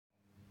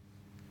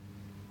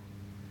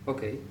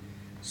Okay,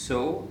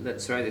 so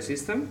let's try the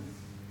system.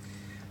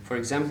 For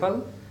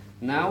example,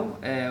 now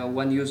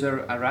one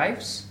user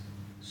arrives,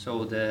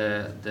 so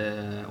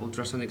the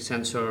ultrasonic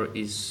sensor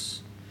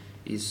is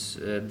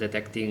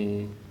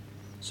detecting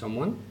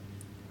someone.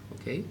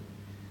 Okay,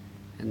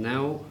 and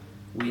now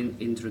we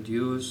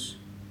introduce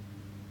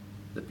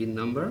the pin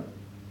number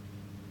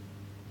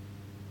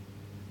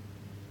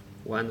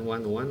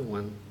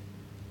 1111.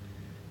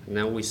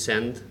 Now we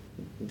send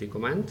the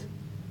command,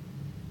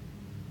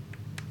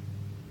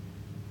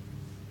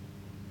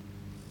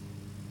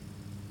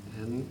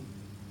 and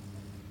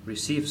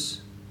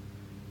receives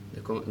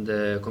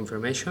the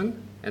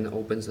confirmation and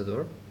opens the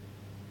door,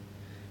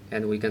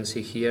 and we can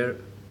see here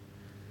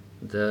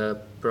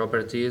the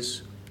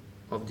properties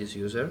of this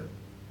user,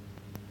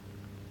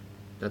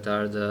 that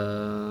are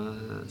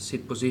the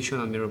seat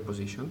position and mirror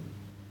position.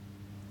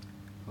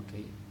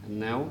 Okay, and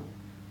now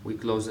we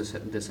close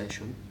the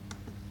session.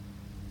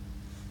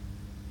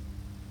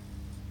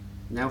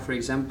 Now, for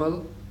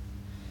example,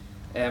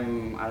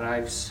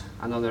 arrives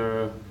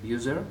another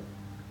user.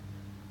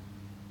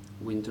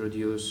 We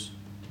introduce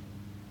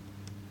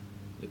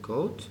the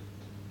code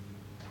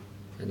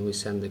and we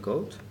send the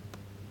code.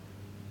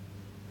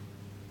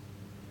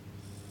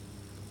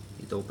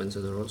 It opens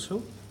the door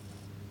also,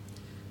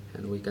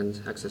 and we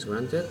can access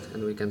granted,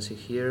 and we can see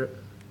here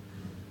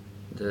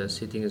the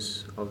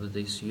settings of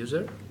this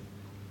user,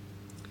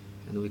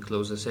 and we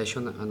close the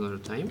session another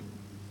time.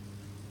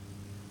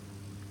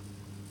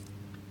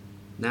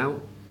 Now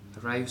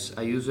arrives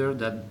a user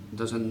that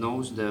doesn't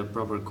know the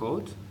proper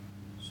code.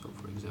 So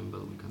for example,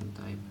 we can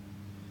type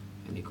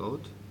any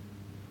code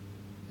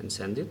and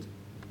send it,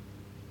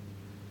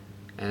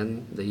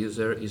 and the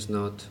user is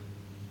not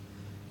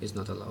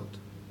allowed,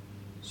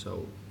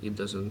 so it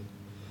doesn't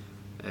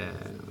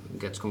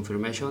gets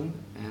confirmation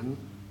and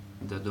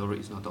the door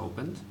is not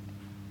opened.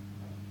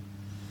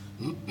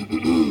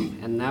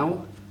 And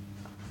now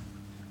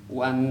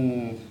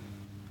one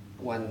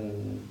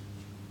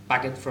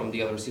packet from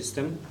the other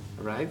system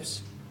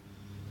arrives.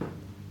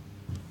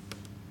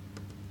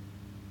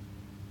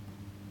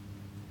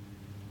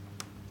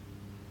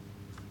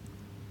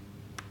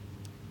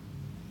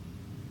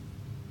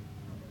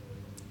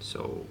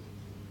 So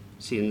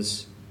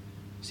since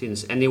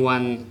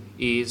anyone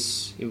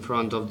is in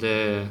front of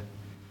the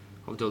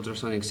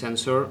ultrasonic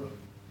sensor,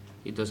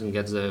 it doesn't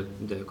get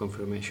the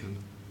confirmation.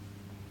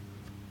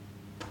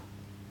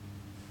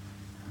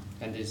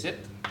 And this is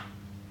it.